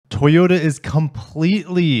Toyota is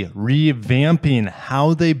completely revamping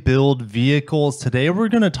how they build vehicles. Today, we're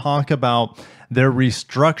going to talk about their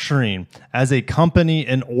restructuring as a company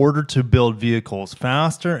in order to build vehicles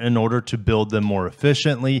faster, in order to build them more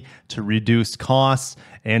efficiently, to reduce costs,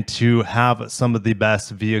 and to have some of the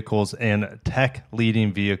best vehicles and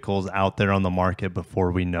tech-leading vehicles out there on the market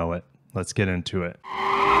before we know it. Let's get into it.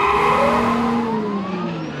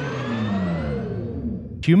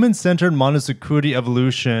 Human-centered monosecurity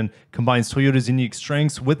evolution combines Toyota's unique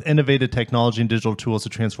strengths with innovative technology and digital tools to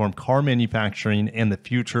transform car manufacturing and the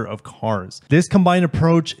future of cars. This combined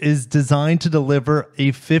approach is designed to deliver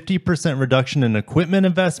a 50% reduction in equipment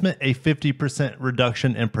investment, a 50%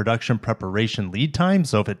 reduction in production preparation lead time.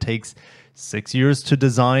 So if it takes 6 years to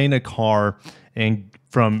design a car and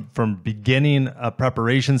from beginning a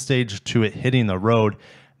preparation stage to it hitting the road,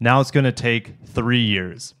 now it's going to take 3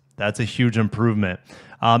 years. That's a huge improvement.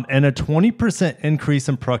 And a 20% increase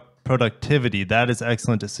in productivity. That is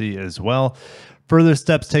excellent to see as well. Further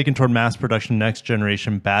steps taken toward mass production, next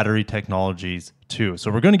generation battery technologies too.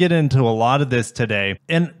 So we're going to get into a lot of this today.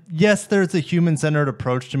 And yes, there's a human-centered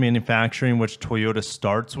approach to manufacturing, which Toyota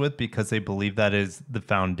starts with because they believe that is the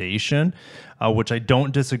foundation, which I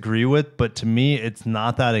don't disagree with. But to me, it's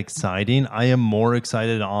not that exciting. I am more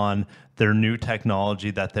excited on their new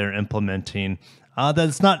technology that they're implementing.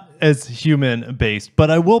 That's not as human-based,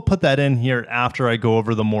 but I will put that in here after I go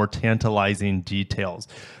over the more tantalizing details.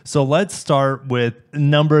 So let's start with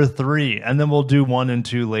number 3, and then we'll do 1 and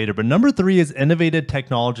 2 later. But number 3 is innovative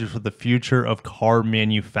technology for the future of car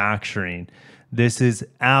manufacturing. This is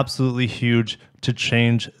absolutely huge to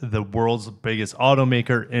change the world's biggest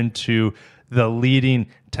automaker into the leading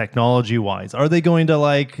technology-wise. Are they going to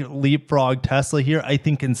like leapfrog Tesla here? I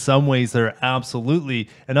think in some ways they're absolutely.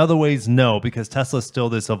 In other ways, no, because Tesla's still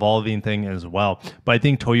this evolving thing as well. But I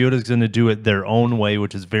think Toyota's going to do it their own way,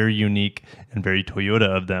 which is very unique and very Toyota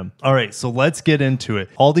of them. All right, so let's get into it.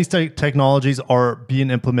 All these technologies are being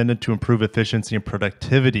implemented to improve efficiency and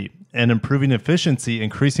productivity. And improving efficiency,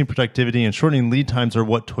 increasing productivity, and shortening lead times are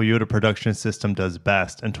what Toyota Production System does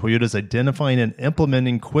best. And Toyota's identifying and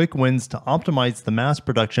implementing quick wins to optimize the mass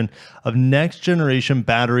production of next-generation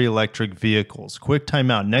battery electric vehicles. Quick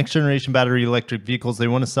timeout. Next-generation battery electric vehicles, they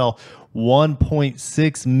want to sell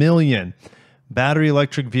 1.6 million battery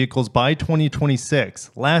electric vehicles by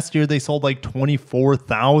 2026. Last year, they sold like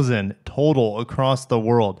 24,000 total across the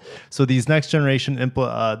world. So these next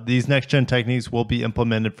gen techniques will be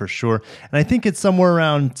implemented for sure. And I think it's somewhere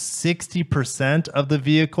around 60% of the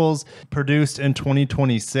vehicles produced in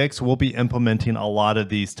 2026 will be implementing a lot of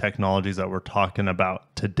these technologies that we're talking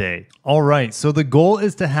about today. All right, so the goal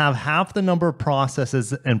is to have half the number of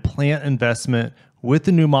processes and plant investment with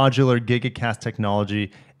the new modular GIgacast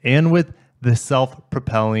technology and with the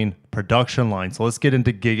self-propelling production line. So let's get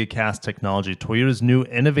into GIgacast technology. Toyota's new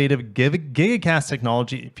innovative GIgacast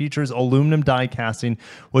technology features aluminum die casting,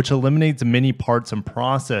 which eliminates many parts and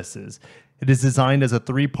processes. It is designed as a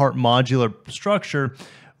 3-part modular structure,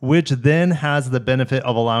 which then has the benefit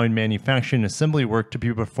of allowing manufacturing and assembly work to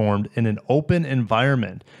be performed in an open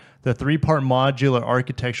environment. The 3-part modular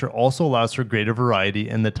architecture also allows for greater variety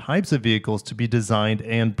in the types of vehicles to be designed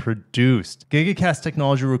and produced. GIgacast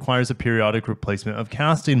technology requires a periodic replacement of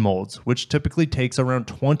casting molds, which typically takes around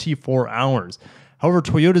 24 hours. However,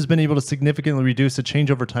 Toyota has been able to significantly reduce the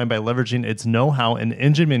changeover time by leveraging its know-how in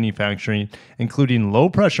engine manufacturing, including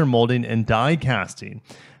low-pressure molding and die casting.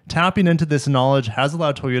 Tapping into this knowledge has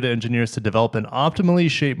allowed Toyota engineers to develop an optimally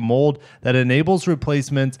shaped mold that enables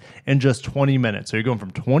replacements in just 20 minutes. So you're going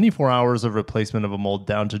from 24 hours of replacement of a mold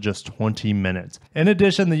down to just 20 minutes. In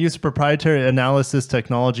addition, the use of proprietary analysis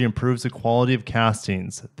technology improves the quality of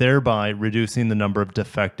castings, thereby reducing the number of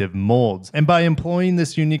defective molds. And by employing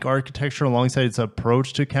this unique architecture alongside its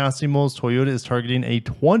approach to casting molds, Toyota is targeting a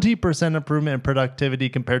 20% improvement in productivity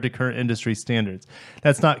compared to current industry standards.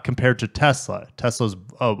 That's not compared to Tesla. Tesla's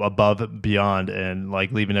above and beyond and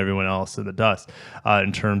like leaving everyone else in the dust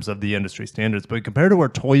in terms of the industry standards. But compared to where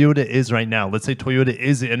Toyota is right now, let's say Toyota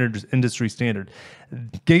is the industry standard,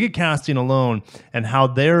 GIgacasting alone and how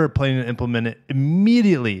they're planning to implement it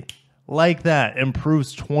immediately like that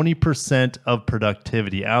improves 20% of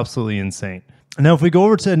productivity. Absolutely insane. Now, if we go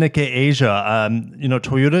over to Nikkei Asia,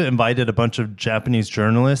 Toyota invited a bunch of Japanese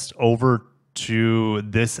journalists over to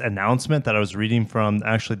this announcement that I was reading from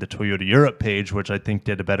actually the Toyota Europe page, which I think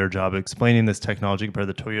did a better job explaining this technology compared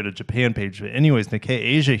to the Toyota Japan page. But anyways, Nikkei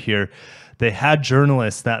Asia here, they had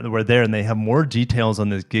journalists that were there and they have more details on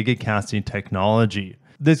this GIgacasting technology.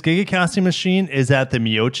 This gigacasting machine is at the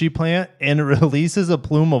Miyochi plant, and it releases a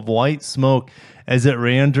plume of white smoke as it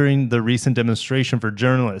ran during the recent demonstration for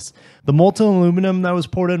journalists. The molten aluminum that was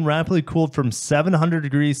poured in rapidly cooled from 700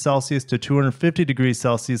 degrees Celsius to 250 degrees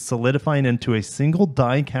Celsius, solidifying into a single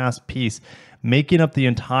die-cast piece, making up the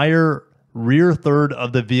entire rear third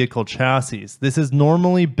of the vehicle chassis. This is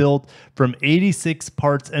normally built from 86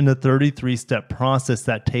 parts in a 33-step process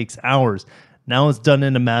that takes hours. Now it's done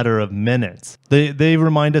in a matter of minutes. They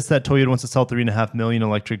remind us that Toyota wants to sell 3.5 million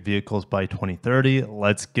electric vehicles by 2030.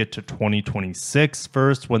 Let's get to 2026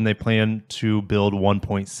 first, when they plan to build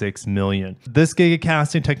 1.6 million. This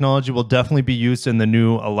gigacasting technology will definitely be used in the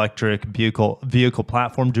new electric vehicle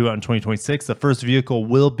platform due out in 2026. The first vehicle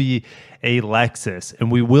will be a Lexus,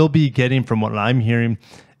 and we will be getting, from what I'm hearing,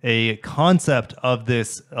 a concept of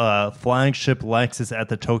this flagship Lexus at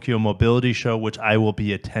the Tokyo Mobility Show, which I will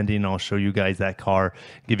be attending. I'll show you guys that car,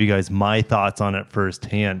 give you guys my thoughts on it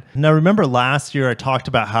firsthand. Now, remember last year I talked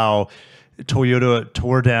about how Toyota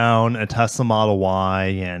tore down a Tesla Model Y,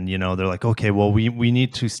 and they're like, okay, well, we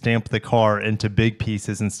need to stamp the car into big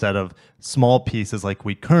pieces instead of small pieces like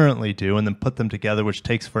we currently do, and then put them together, which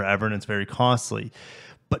takes forever and it's very costly.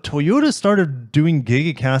 But Toyota started doing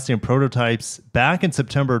gigacasting prototypes back in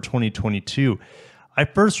September of 2022. I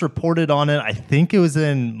first reported on it, I think it was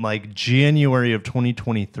in like January of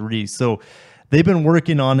 2023. So they've been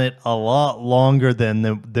working on it a lot longer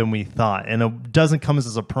than we thought, and it doesn't come as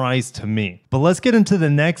a surprise to me. But let's get into the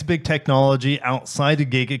next big technology outside of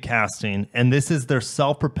gigacasting, and this is their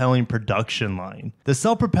self-propelling production line. The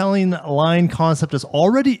self-propelling line concept is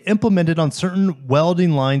already implemented on certain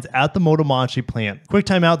welding lines at the Motomachi plant. Quick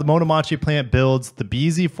time out, the Motomachi plant builds the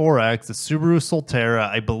BZ4X, the Subaru Solterra.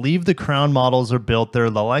 I believe the Crown models are built there.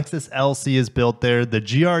 The Lexus LC is built there. The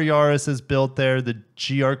GR Yaris is built there. The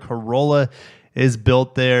GR Corolla is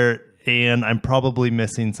built there, and I'm probably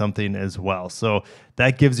missing something as well. So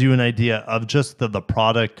that gives you an idea of just the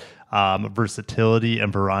product versatility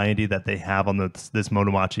and variety that they have on this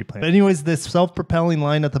Motomachi plant. But anyways, this self-propelling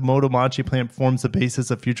line at the Motomachi plant forms the basis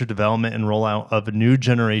of future development and rollout of a new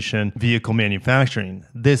generation vehicle manufacturing.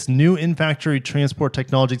 This new in-factory transport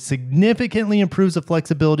technology significantly improves the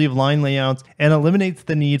flexibility of line layouts and eliminates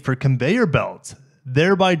the need for conveyor belts,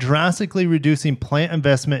 thereby drastically reducing plant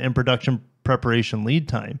investment and production preparation lead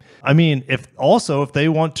time. I mean, if they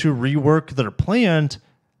want to rework their plant,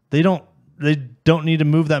 they don't need to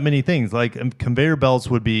move that many things. Like conveyor belts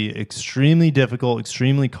would be extremely difficult,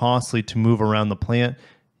 extremely costly to move around the plant.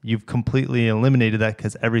 You've completely eliminated that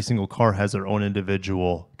because every single car has their own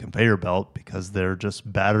individual conveyor belt, because they're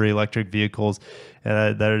just battery electric vehicles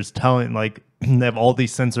that is telling, like, they have all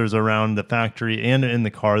these sensors around the factory and in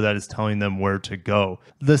the car that is telling them where to go.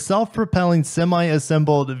 The self-propelling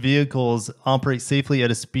semi-assembled vehicles operate safely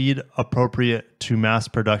at a speed appropriate to mass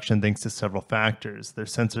production thanks to several factors. Their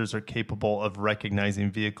sensors are capable of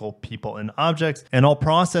recognizing vehicle, people, and objects, and all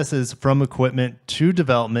processes from equipment to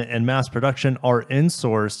development and mass production are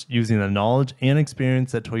insourced using the knowledge and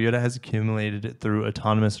experience that Toyota has accumulated through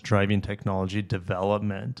autonomous driving technology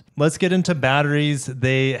development. Let's get into batteries.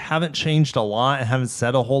 They haven't changed a lot and haven't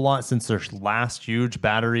said a whole lot since their last huge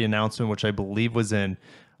battery announcement, which I believe was in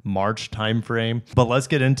March timeframe. But let's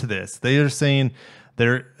get into this. They are saying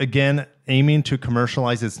they're again aiming to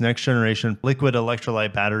commercialize its next generation liquid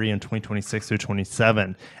electrolyte battery in 2026 through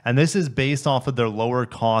 27. And this is based off of their lower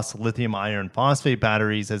cost lithium iron phosphate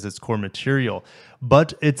batteries as its core material.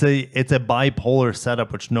 But it's a bipolar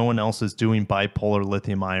setup, which no one else is doing bipolar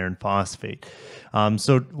lithium iron phosphate.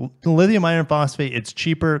 So lithium iron phosphate, it's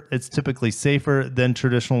cheaper, it's typically safer than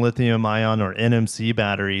traditional lithium ion or NMC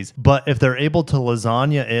batteries. But if they're able to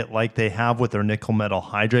lasagna it like they have with their nickel metal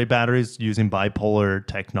hydride batteries using bipolar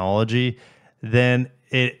technology, then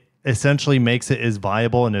it essentially makes it as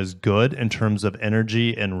viable and as good in terms of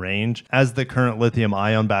energy and range as the current lithium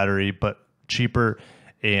ion battery, but cheaper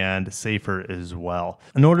and safer as well.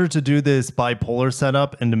 In order to do this bipolar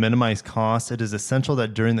setup and to minimize costs, it is essential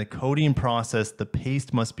that during the coating process, the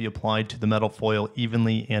paste must be applied to the metal foil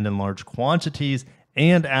evenly and in large quantities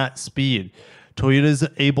and at speed. Toyota is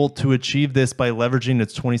able to achieve this by leveraging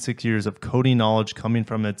its 26 years of coating knowledge coming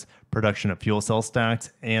from its production of fuel cell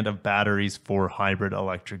stacks and of batteries for hybrid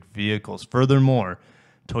electric vehicles. Furthermore,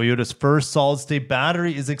 Toyota's first solid-state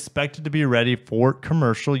battery is expected to be ready for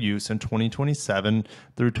commercial use in 2027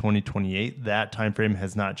 through 2028. That timeframe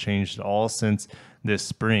has not changed at all since this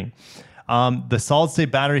spring. The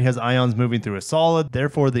solid-state battery has ions moving through a solid.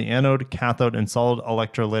 Therefore, the anode, cathode, and solid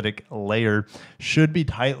electrolytic layer should be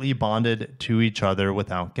tightly bonded to each other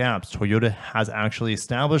without gaps. Toyota has actually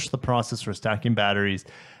established the process for stacking batteries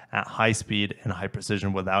at high speed and high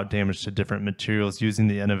precision without damage to different materials using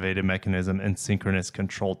the innovative mechanism and synchronous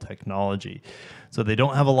control technology. So they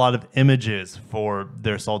don't have a lot of images for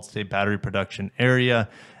their solid-state battery production area.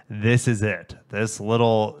 This is it. This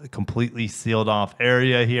little completely sealed off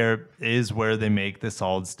area here is where they make the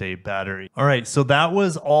solid state battery. All right, so that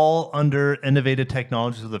was all under innovative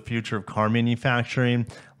technologies of the future of car manufacturing.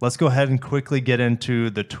 Let's go ahead and quickly get into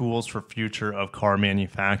the tools for future of car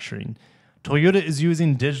manufacturing. Toyota is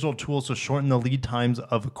using digital tools to shorten the lead times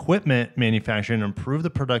of equipment manufacturing and improve the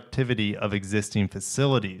productivity of existing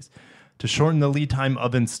facilities. To shorten the lead time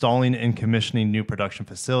of installing and commissioning new production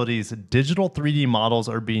facilities, digital 3D models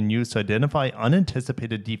are being used to identify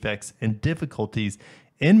unanticipated defects and difficulties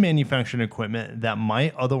in manufacturing equipment that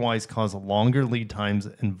might otherwise cause longer lead times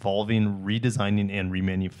involving redesigning and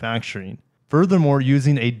remanufacturing. Furthermore,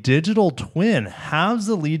 using a digital twin halves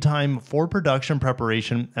the lead time for production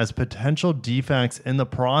preparation as potential defects in the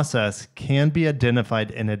process can be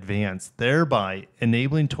identified in advance, thereby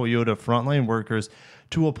enabling Toyota frontline workers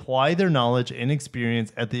to apply their knowledge and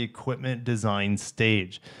experience at the equipment design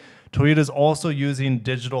stage. Toyota is also using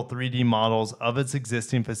digital 3D models of its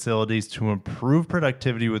existing facilities to improve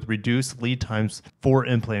productivity with reduced lead times for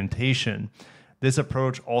implementation. This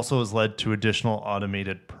approach also has led to additional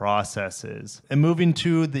automated processes. And moving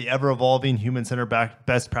to the ever-evolving human-centered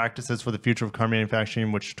best practices for the future of car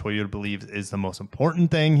manufacturing, which Toyota believes is the most important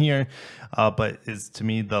thing here, but is to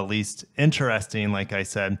me the least interesting, like I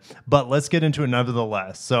said. But let's get into it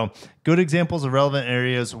nevertheless. So good examples of relevant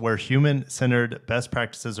areas where human-centered best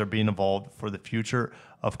practices are being evolved for the future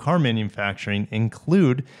of car manufacturing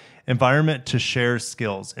include environment to share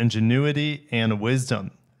skills, ingenuity, and wisdom.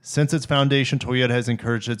 Since its foundation, Toyota has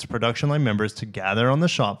encouraged its production line members to gather on the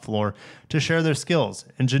shop floor to share their skills,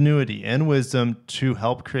 ingenuity, and wisdom to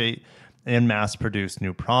help create and mass produce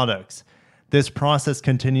new products. This process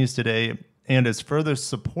continues today and is further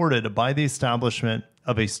supported by the establishment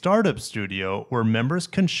of a startup studio where members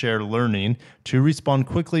can share learning to respond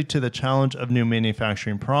quickly to the challenge of new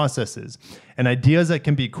manufacturing processes and ideas that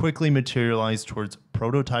can be quickly materialized towards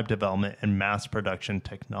prototype development and mass production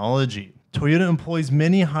technology. Toyota employs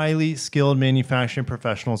many highly skilled manufacturing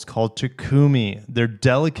professionals called Takumi. Their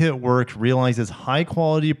delicate work realizes high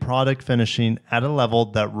quality product finishing at a level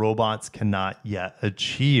that robots cannot yet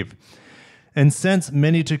achieve. And since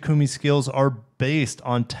many Takumi skills are based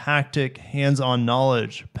on tactic, hands-on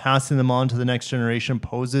knowledge, passing them on to the next generation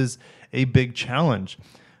poses a big challenge.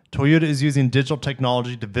 Toyota is using digital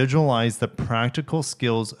technology to visualize the practical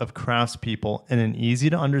skills of craftspeople in an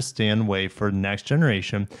easy-to-understand way for the next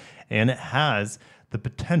generation, and it has the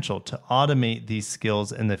potential to automate these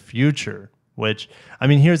skills in the future. Which, I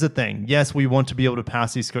mean, here's the thing. Yes, we want to be able to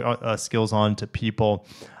pass these skills on to people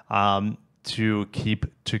to keep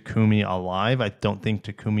Takumi alive. I don't think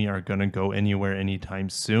Takumi are going to go anywhere anytime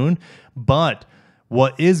soon. But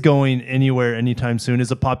what is going anywhere anytime soon is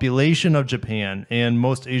a population of Japan and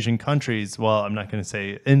most Asian countries. Well, I'm not going to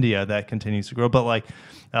say India, that continues to grow, but like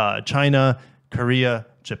China, Korea,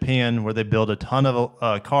 Japan, where they build a ton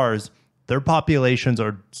of cars, their populations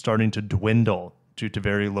are starting to dwindle due to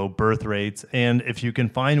very low birth rates. And if you can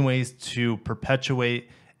find ways to perpetuate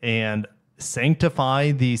and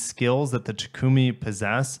sanctify these skills that the Takumi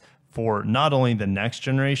possess for not only the next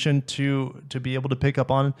generation to be able to pick up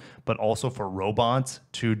on, but also for robots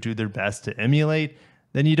to do their best to emulate,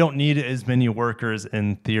 then you don't need as many workers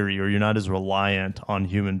in theory, or you're not as reliant on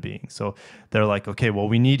human beings. So they're like, okay, well,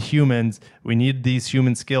 we need humans. We need these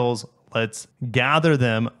human skills. Let's gather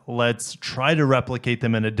them. Let's try to replicate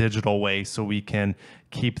them in a digital way so we can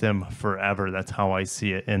keep them forever. That's how I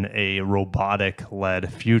see it in a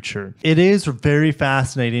robotic-led future. It is very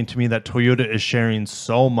fascinating to me that Toyota is sharing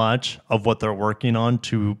so much of what they're working on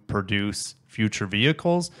to produce future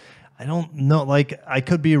vehicles. I don't know, like, I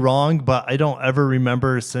could be wrong, but I don't ever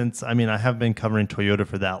remember since, I mean, I have been covering Toyota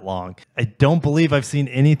for that long. I don't believe I've seen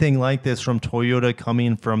anything like this from Toyota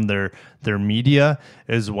coming from their media,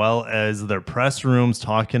 as well as their press rooms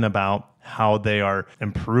talking about how they are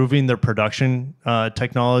improving their production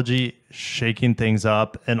technology, shaking things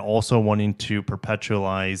up, and also wanting to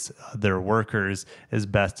perpetualize their workers as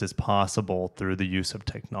best as possible through the use of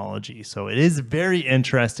technology. So it is very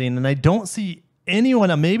interesting, and I don't see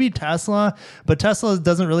anyone, maybe Tesla, but Tesla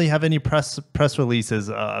doesn't really have any press releases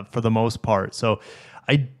for the most part. So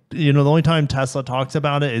the only time Tesla talks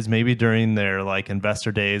about it is maybe during their like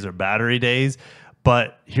investor days or battery days.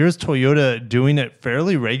 But here's Toyota doing it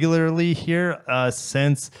fairly regularly here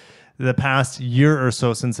since the past year or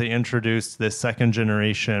so, since they introduced this second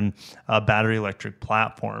generation battery electric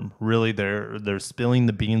platform. Really, they're spilling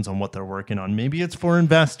the beans on what they're working on. Maybe it's for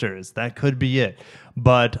investors. That could be it.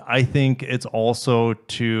 But I think it's also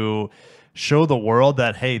to show the world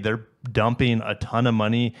that, hey, they're dumping a ton of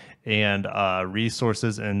money and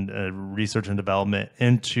resources and research and development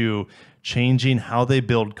into changing how they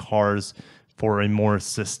build cars for a more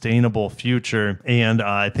sustainable future. And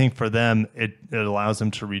I think for them, it allows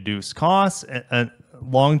them to reduce costs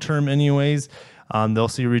long term anyways. They'll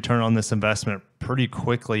see a return on this investment pretty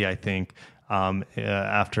quickly, I think,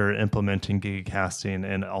 after implementing gigacasting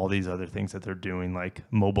and all these other things that they're doing, like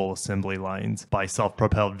mobile assembly lines by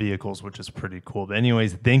self-propelled vehicles, which is pretty cool. But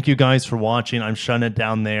anyways, thank you guys for watching. I'm shutting it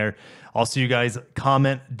down there. Also, you guys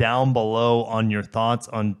comment down below on your thoughts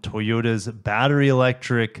on Toyota's battery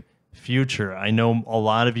electric future. I know a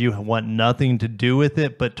lot of you want nothing to do with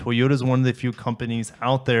it, but Toyota is one of the few companies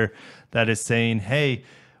out there that is saying, hey,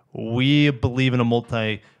 we believe in a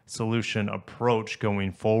multi-solution approach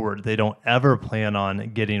going forward. They don't ever plan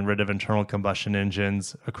on getting rid of internal combustion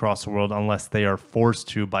engines across the world unless they are forced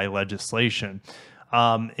to by legislation.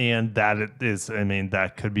 And that is, I mean,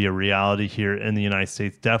 that could be a reality here in the United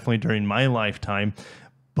States, definitely during my lifetime.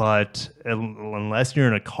 But unless you're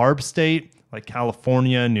in a CARB state, like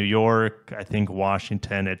California, New York, I think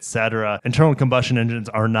Washington, etc., internal combustion engines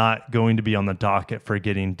are not going to be on the docket for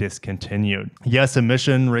getting discontinued. Yes,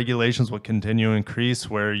 emission regulations will continue to increase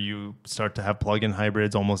where you start to have plug-in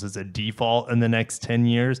hybrids almost as a default in the next 10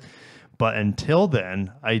 years. But until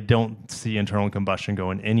then, I don't see internal combustion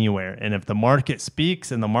going anywhere. And if the market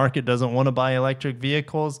speaks and the market doesn't want to buy electric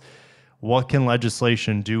vehicles, what can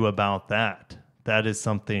legislation do about that? That is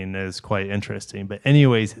something that is quite interesting. But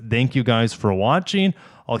anyways, thank you guys for watching.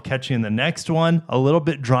 I'll catch you in the next one. A little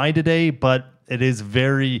bit dry today, but it is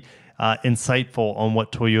very insightful on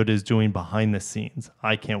what Toyota is doing behind the scenes.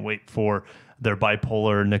 I can't wait for their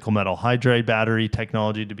bipolar nickel metal hydride battery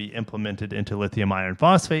technology to be implemented into lithium iron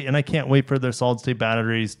phosphate. And I can't wait for their solid state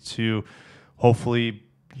batteries to hopefully,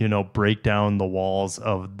 you know, break down the walls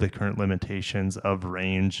of the current limitations of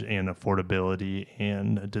range and affordability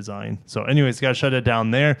and design. So anyways, got to shut it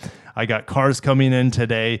down there. I got cars coming in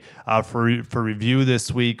today for review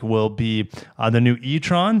this week will be the new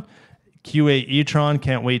e-tron. Q8 e-tron,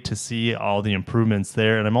 can't wait to see all the improvements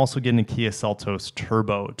there. And I'm also getting a Kia Seltos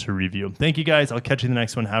Turbo to review. Thank you guys. I'll catch you in the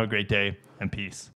next one. Have a great day and peace.